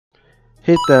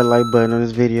Hit that like button on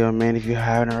this video, man, if you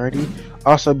haven't already.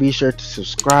 Also, be sure to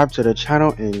subscribe to the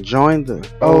channel and join the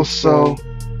Also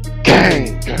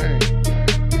Gang.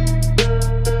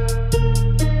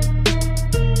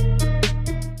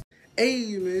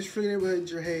 Hey, man, it's Freaking Neighborhood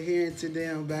Dre here, and today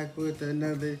I'm back with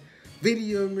another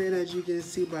video, man. As you can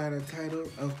see by the title,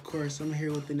 of course, I'm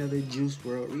here with another Juice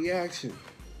WRLD reaction.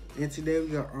 And today we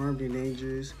got Armed and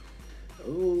Dangerous.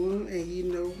 Oh, and you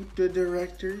know, the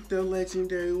director, the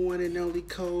legendary one and only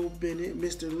Cole Bennett,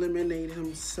 Mr. Lemonade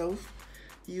himself.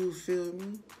 You feel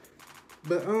me?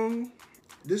 But,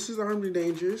 this is Armed and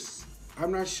Dangerous.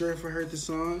 I'm not sure if I heard the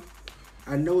song.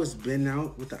 I know it's been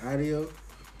out with the audio,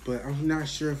 but I'm not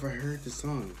sure if I heard the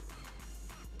song.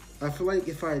 I feel like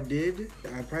if I did,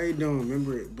 I probably don't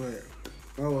remember it, but,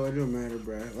 oh well, it don't matter,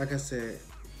 bruh. Like I said,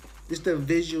 it's the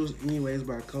visuals anyways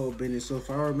by Cole Bennett, so if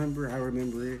I remember, I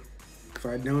remember it. If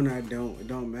I don't, I don't. It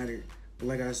don't matter. But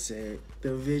like I said, the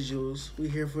visuals. We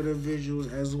here for the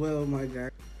visuals as well, my guy.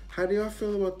 How do y'all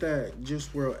feel about that Juice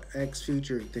WRLD X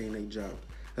Future thing they dropped?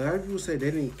 A lot of people say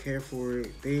they didn't care for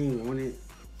it. They didn't want it.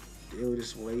 It was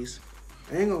just waste.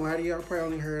 I ain't gonna lie to y'all. I probably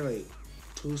only heard like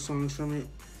 2 songs from it.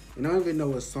 And I don't even know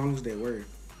what songs they were.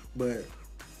 But,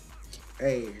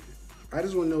 hey, I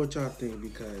just want to know what y'all think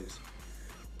because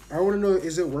I want to know,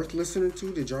 is it worth listening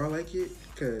to? Did y'all like it?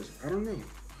 Because I don't know.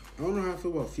 I don't know how I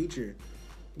feel about Future.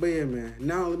 But yeah, man.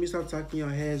 Now let me stop talking y'all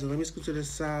heads and let me scoot to the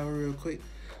side real quick.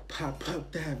 Pop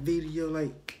up that video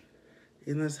like,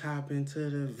 and let's hop into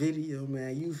the video,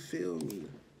 man. You feel me?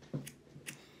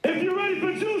 If you're ready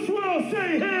for Juice WRLD,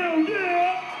 say hell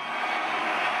yeah!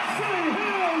 Say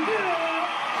hell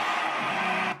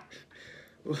yeah!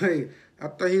 Wait, I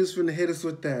thought he was finna hit us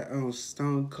with that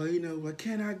Stone Cold. You know what?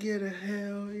 Can I get a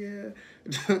hell yeah?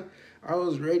 I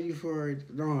was ready for it.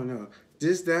 No.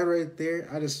 Just that right there,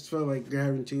 I just felt like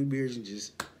grabbing 2 beers and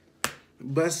just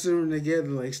busting them together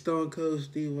like Stone Cold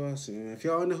Steve Austin. If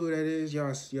y'all know who that is,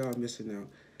 y'all missing out.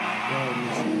 Y'all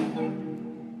missing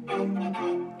out.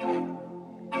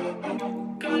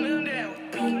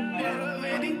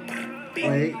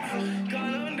 Wait.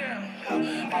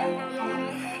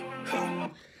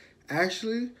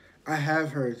 Actually, I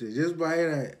have heard this. Just by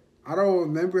that, I don't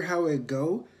remember how it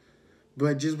go,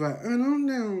 but just by I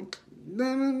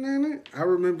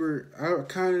remember. I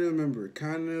kind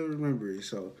of remember it.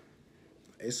 So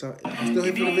it's still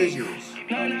here for the visuals.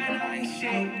 I'm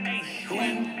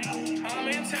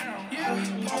in town.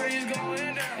 Yeah, party's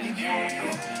going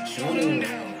down. Shoot them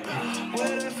down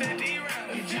with a 50 round.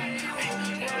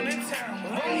 Run in town.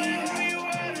 What you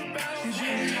worried about?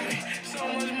 So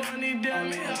much money, damn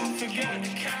it, I forgot to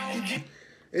count.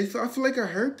 I feel like I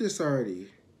heard this already.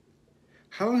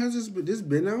 How long has this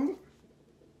been out?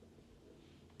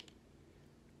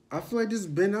 I feel like this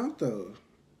been out though.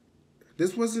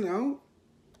 This wasn't out?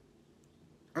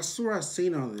 I swear I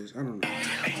seen all this. I don't know.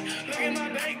 Look at my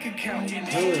bank account.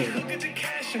 Look at the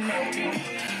cash amount.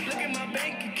 Look at my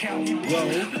bank account. Look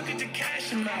at the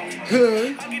cash amount. I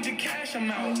get the cash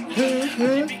amount.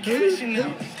 I be cashing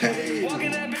out.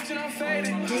 Walking that bitch and I'm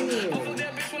faded. I fuck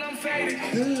that bitch when I'm faded.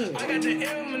 I got the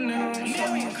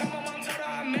M&M. Come on, mom, told her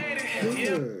I made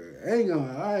it. Hang on.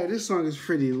 Alright, this song is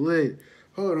pretty lit.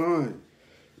 Hold on.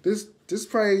 This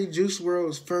probably Juice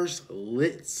WRLD's first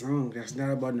lit song. That's not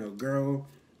about no girl.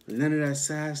 None of that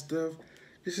sad stuff.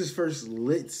 This is first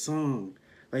lit song.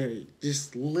 Like,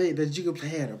 just lit that you can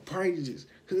play at a party. Just,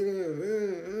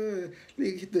 nigga,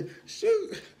 get the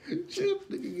shoot. Nigga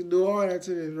can do all that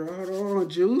to this, bro. Hold on,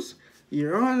 Juice.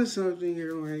 You're on to something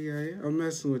here, my guy. I'm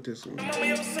messing with this one. Mama,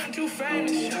 your son too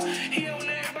famous. He on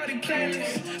everybody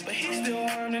playlist, but he's still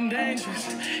armed and dangerous.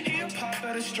 He'll pop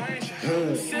at a stranger.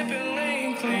 Sipping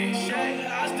lean cliche.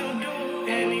 I still do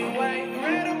anyway.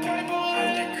 Red or purple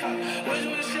in the cup. Which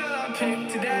one shall I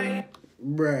pick today?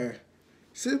 Bruh.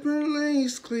 Sipping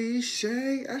lean's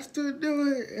cliche. I still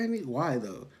do it. Why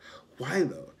though?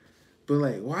 But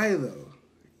like, why though?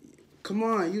 Come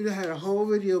on, you had a whole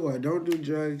video about don't do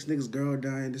drugs, niggas girl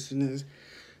dying, this and this.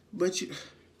 But you,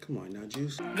 come on now,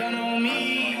 Juice. Gun on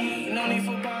me, no need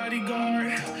for bodyguard.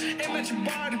 Aim at your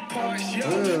body parts,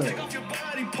 yo. Take off your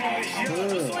body parts, yo.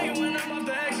 So you when I'm off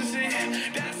the ecstasy,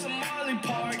 that's a Molly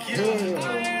Park, yo.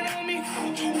 Flying on me,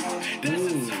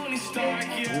 that's a Tony Stark,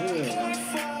 yo.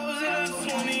 24s and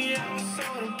a 20 ounce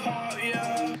soda pop,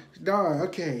 yo.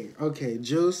 Dog, okay,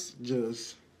 Juice.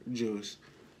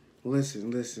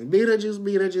 Listen. Beetlejuice.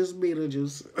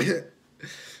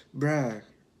 Bruh,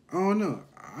 I don't know.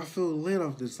 I feel lit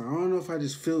off this song. I don't know if I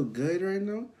just feel good right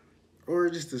now or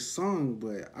just the song,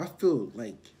 but I feel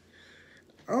like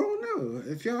I don't know.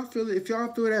 If y'all feel that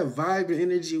vibe and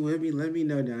energy with me, let me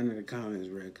know down in the comments,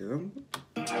 bro. Cause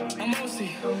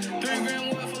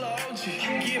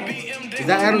is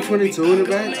that Adam 22 in the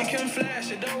back?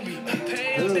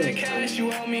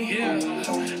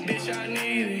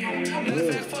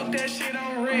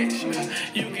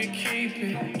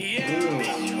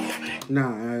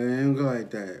 Nah, I didn't go like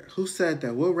that. Who said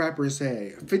that? What rapper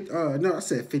said? No, I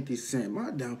said 50 Cent.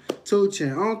 My damn 2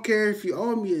 Chainz. I don't care if you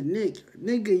owe me a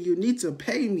nigga, you need to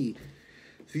pay me.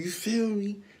 You feel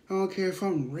me? I don't care if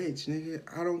I'm rich, nigga.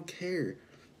 I don't care.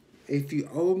 If you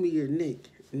owe me a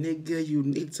nigga, you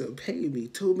need to pay me.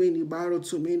 Too many bottles,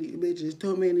 too many bitches,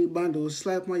 too many bundles.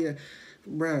 Slap my ass.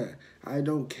 Bruh, I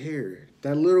don't care.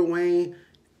 That Lil Wayne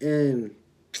and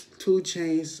 2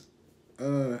 Chainz,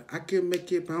 I can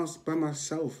make it bounce by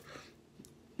myself.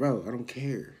 Bro, I don't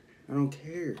care. I don't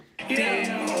care.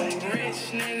 Yeah,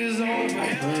 rich niggas over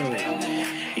there.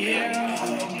 Yeah,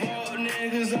 poor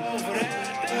niggas over there.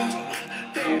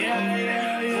 Yeah.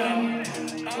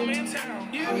 I'm in town.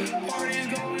 Yeah, party's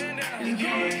going down.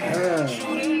 Yeah,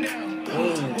 shoot them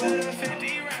down. With a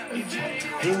 50 round.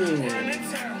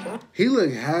 He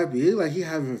look happy. He like he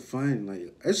having fun.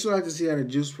 Like I just like to see how the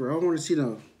Juice WRLD. I want to see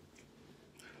them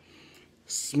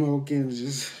smoking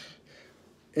just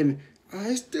and.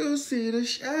 I still see the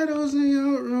shadows in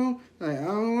your room. Like, I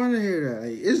don't want to hear that.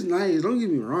 Like, it's nice. Don't get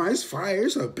me wrong. It's fire.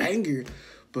 It's a banger.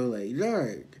 But, like,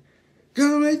 dog,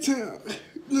 come make town.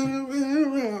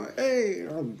 Hey,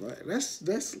 I'm like, that's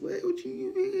lit. What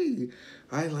you mean?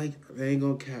 I ain't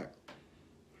gonna cap.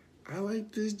 I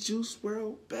like this Juice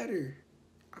WRLD better.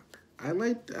 I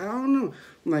don't know.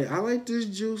 Like, I like this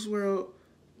Juice WRLD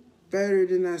better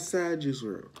than that Sad Juice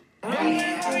WRLD.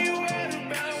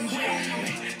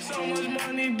 So much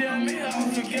money, damn it, I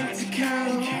forgot to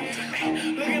count.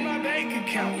 Look at my bank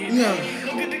account. Yeah.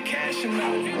 Look at the cash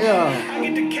amount. Yeah. I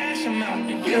get the cash amount.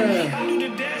 Yeah. I do the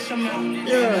dash amount.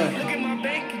 Yeah. Look at my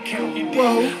bank account.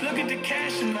 Whoa. Look at the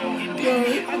cash amount.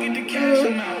 Yeah. I get the cash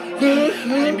amount.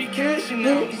 I be cashing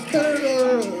out.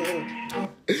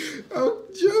 Oh,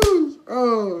 Juice.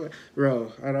 Oh,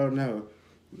 bro, I don't know.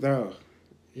 Bro,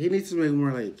 he needs to make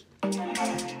more like,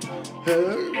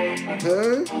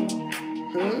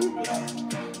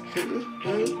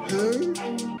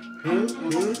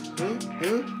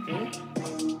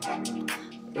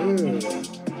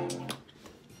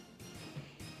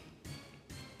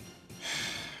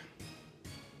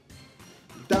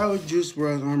 That was Juice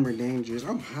WRLD's Armor Dangerous.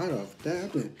 I'm hot off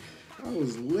that. I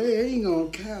was lit. I ain't gonna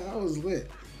cap. I was lit.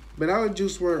 But that was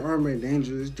Juice WRLD Armor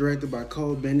Dangerous, directed by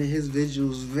Cole Bennett. His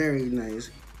visuals very nice.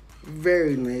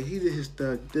 Very nice. He did his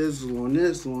stuff this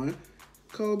one.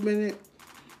 Cole Bennett,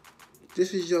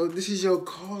 this is your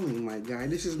calling, my guy.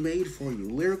 This is made for you.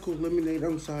 Lyrical Lemonade,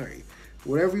 I'm sorry.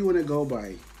 Whatever you want to go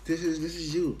by, this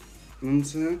is you. You know what I'm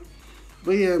saying?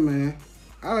 But yeah, man,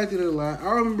 I liked it a lot. I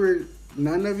remember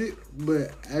none of it,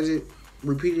 but as it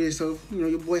repeated itself, you know,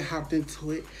 your boy hopped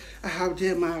into it. I hopped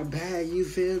in my bag, you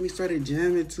feel me? Started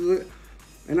jamming to it.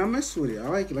 And I messed with it. I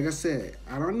like it. Like I said,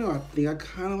 I don't know. I think I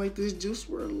kind of like this Juice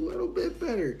WRLD a little bit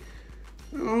better.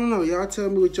 I don't know. Y'all tell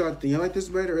me what y'all think. Y'all like this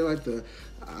better or like the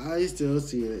I still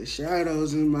see the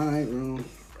shadows in my room?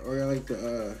 Or y'all like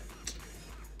the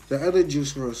other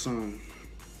Juice WRLD song?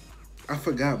 I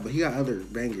forgot, but he got other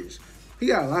bangers. He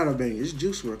got a lot of bangers.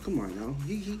 Juice WRLD, come on now.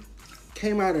 He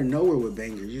came out of nowhere with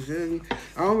bangers, you feel me?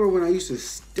 I remember when I used to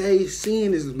stay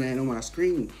seeing this man on my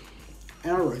screen.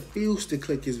 And I refused to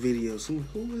click his videos. I'm like,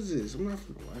 who is this? I'm not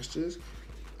gonna watch this.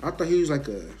 I thought he was like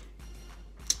a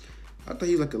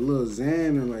Lil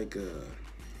Xan or like a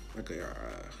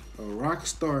rock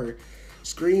star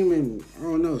screaming, I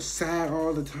don't know, sad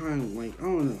all the time. Like, I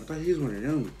don't know. I thought he was one of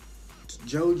them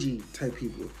Joji type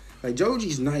people. Like,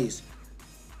 Joji's nice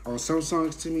on some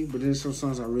songs to me, but then some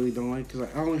songs I really don't like because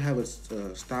I only have a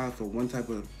style for one type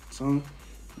of song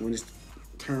when it's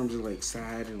terms of like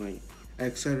sad and like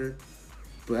etc.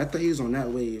 But I thought he was on that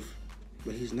wave,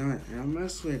 but he's not. And I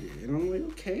mess with it. And I'm like,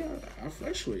 okay, I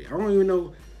flesh with it. I don't even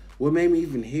know what made me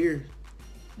even hear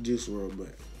Juice WRLD,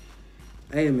 but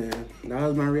hey, man, that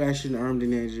was my reaction to Armed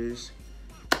and Dangerous.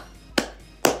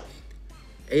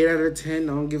 8 out of 10. I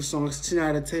don't give songs 10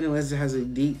 out of 10 unless it has a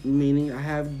deep meaning. I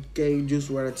have gave Juice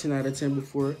WRLD a 10 out of 10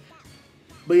 before.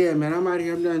 But yeah, man, I'm out of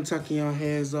here. I'm done tucking y'all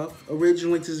heads off.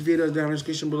 Original link to this video is down in the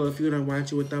description below if you want to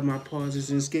watch it without my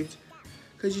pauses and skips.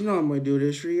 Because you know I'm going to do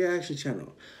this reaction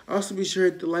channel. Also, be sure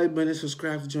to hit the like button and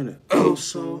subscribe to join the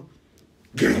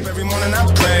Every morning I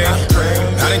pray.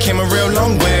 I done came a real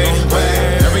long way.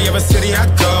 Every other city I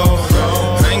go,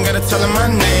 I ain't gotta tell them my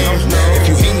name. If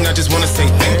you hating, I just wanna say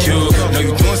thank you. Know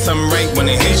you doing something right when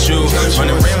they hate you.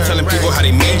 Running around telling people how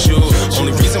they made you.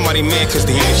 Only reason they mad cause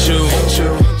they ain't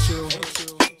you.